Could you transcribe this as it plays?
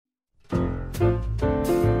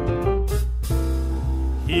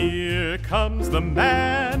Here comes the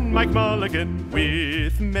man, Mike Mulligan,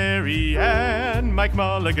 with Mary Ann. Mike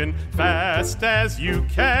Mulligan, fast as you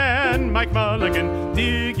can. Mike Mulligan,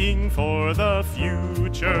 digging for the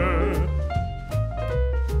future.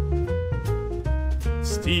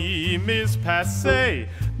 Steam is passé,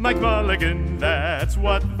 Mike Mulligan, that's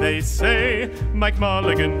what they say. Mike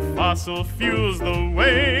Mulligan, fossil fuels the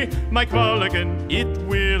way. Mike Mulligan, it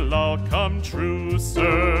will all come true,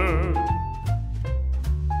 sir.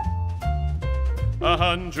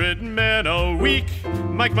 100 men a week,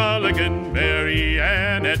 Mike Mulligan, Mary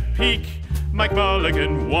Ann at peak. Mike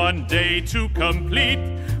Mulligan, one day to complete.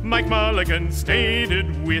 Mike Mulligan,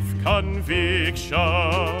 stated with conviction.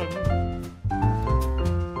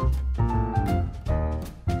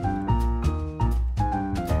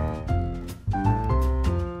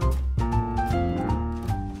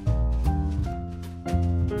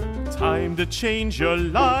 Time to change your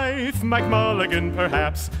life, Mike Mulligan,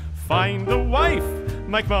 perhaps find a wife.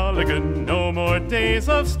 Mike Mulligan, no more days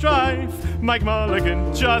of strife. Mike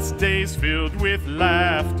Mulligan, just days filled with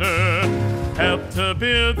laughter. Help to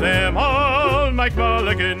build them all. Mike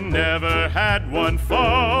Mulligan never had one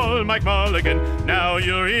fall. Mike Mulligan, now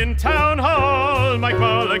you're in town hall. Mike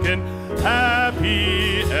Mulligan,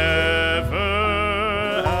 happy ever